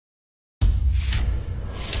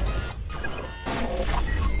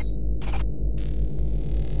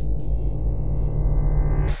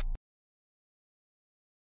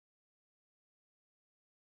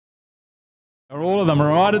All of them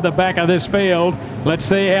right at the back of this field. Let's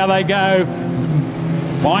see how they go,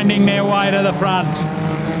 finding their way to the front.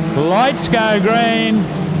 Lights go green,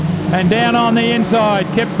 and down on the inside,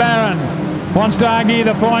 Kip Barron wants to argue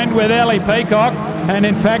the point with Ellie Peacock, and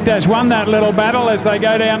in fact has won that little battle as they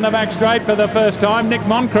go down the back straight for the first time. Nick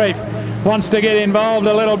Moncrief wants to get involved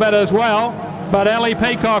a little bit as well, but Ellie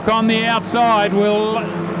Peacock on the outside will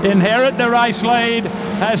inherit the race lead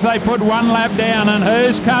as they put one lap down. And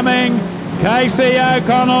who's coming? Casey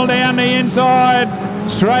O'Connell down the inside,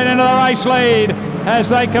 straight into the race lead as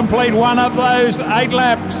they complete one of those 8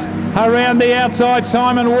 laps. Around the outside,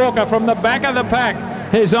 Simon Walker from the back of the pack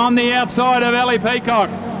is on the outside of Ellie Peacock.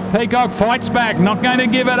 Peacock fights back, not going to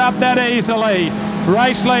give it up that easily.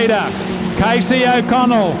 Race leader, Casey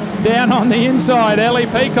O'Connell down on the inside. Ellie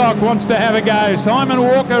Peacock wants to have a go. Simon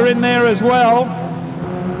Walker in there as well.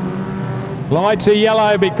 Lights are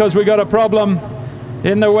yellow because we got a problem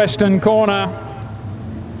in the western corner.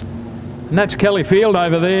 And that's Kelly Field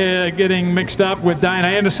over there getting mixed up with Dane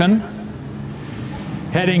Anderson,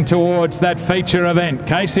 heading towards that feature event.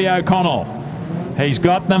 Casey O'Connell, he's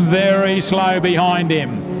got them very slow behind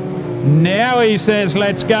him. Now he says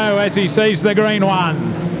let's go as he sees the green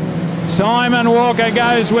one. Simon Walker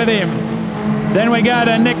goes with him. Then we go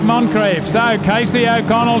to Nick Moncrief. So Casey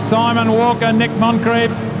O'Connell, Simon Walker, Nick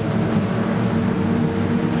Moncrief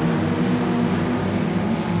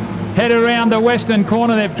head around the western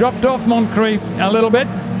corner. They've dropped off Moncrief a little bit.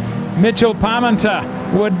 Mitchell Parmenter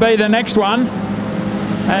would be the next one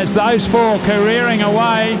as those 4 careering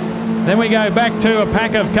away. Then we go back to a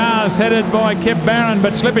pack of cars headed by Kip Barron,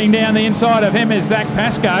 but slipping down the inside of him is Zach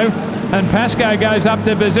Pascoe, and Pascoe goes up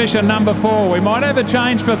to position number 4. We might have a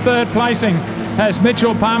change for 3rd placing as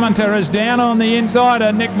Mitchell Parmenter is down on the inside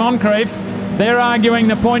of Nick Moncrief. They're arguing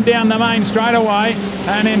the point down the main straightaway,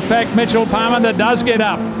 and in fact Mitchell Parmenter does get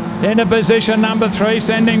up into position number 3,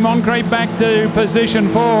 sending Moncrief back to position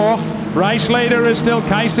 4. Race leader is still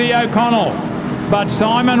Casey O'Connell, but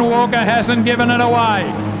Simon Walker hasn't given it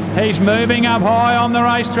away. He's moving up high on the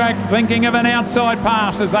racetrack, thinking of an outside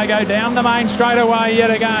pass as they go down the main straightaway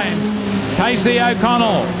yet again. Casey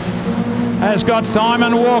O'Connell has got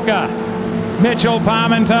Simon Walker, Mitchell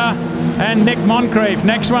Parmenter and Nick Moncrief.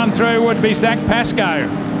 Next one through would be Zach Pascoe,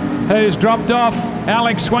 who's dropped off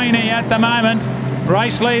Alex Sweeney at the moment.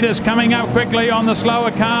 Race leaders coming up quickly on the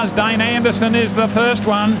slower cars. Dane Anderson is the first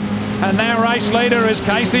one, and their race leader is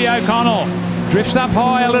Casey O'Connell. Drifts up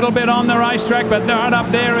high a little bit on the racetrack, but right up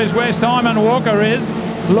there is where Simon Walker is,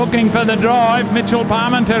 looking for the drive. Mitchell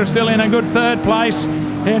Parmenter still in a good 3rd place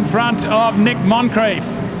in front of Nick Moncrief.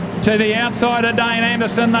 To the outside of Dane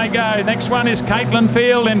Anderson they go. Next one is Caitlin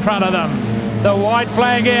Field in front of them. The white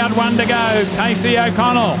flag out, one to go. Casey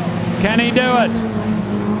O'Connell, can he do it?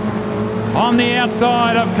 On the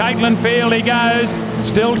outside of Caitlin Field he goes.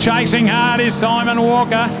 Still chasing hard is Simon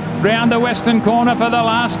Walker. Round the western corner for the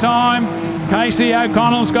last time. Casey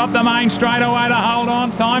O'Connell's got the main straightaway to hold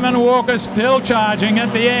on. Simon Walker still charging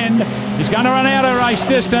at the end. He's going to run out of race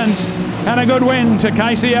distance. And a good win to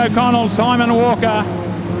Casey O'Connell. Simon Walker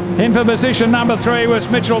in for position number 3 was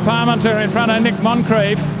Mitchell Parmenter in front of Nick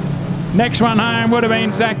Moncrief. Next one home would have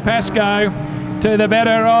been Zach Pascoe to the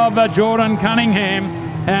better of Jordan Cunningham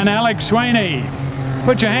and Alex Sweeney.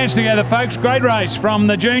 Put your hands together, folks. Great race from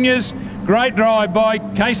the juniors. Great drive by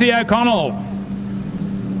Casey O'Connell.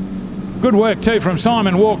 Good work too from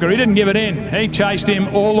Simon Walker. He didn't give it in. He chased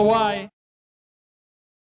him all the way.